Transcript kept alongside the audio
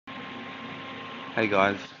Hey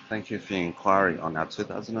guys, thank you for your inquiry on our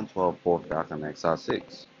 2012 Ford Falcon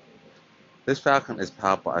XR6. This Falcon is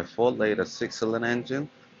powered by a 4-litre 6-cylinder engine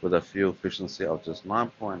with a fuel efficiency of just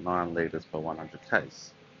 9.9 litres per 100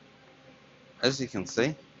 k's. As you can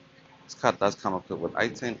see, this car does come equipped with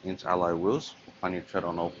 18-inch alloy wheels with plenty of tread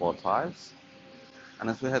on all 4 tyres. And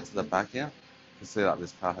as we head to the back here, you can see that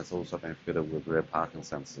this car has also been fitted with rear parking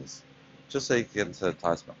sensors, just so you can get into the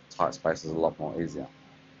tight spaces a lot more easier.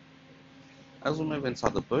 As we move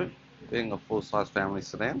inside the boot, being a full-size family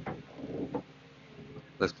sedan,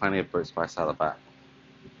 there's plenty of boot space out the back.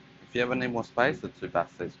 If you ever need more space, the 2 back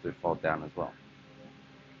seats do fold down as well.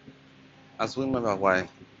 As we move our way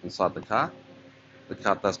inside the car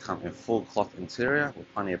does come in full cloth interior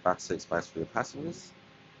with plenty of back seat space for your passengers.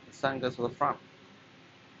 The same goes for the front.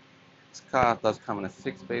 This car does come in a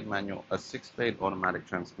 6-speed automatic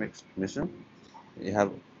transmission. You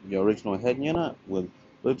have your original head unit with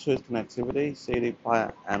Bluetooth connectivity, CD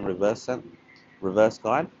player, and reverse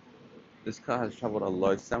guide. This car has travelled a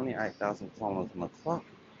low 78,000 kilometers on the clock.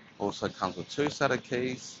 Also comes with 2 set of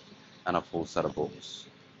keys and a full set of books.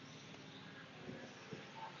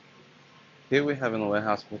 Here we have in the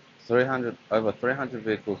warehouse over 300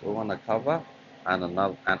 vehicles all under cover and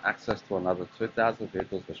access to another 2,000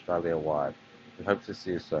 vehicles Australia wide. We hope to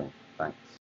see you soon. Thanks.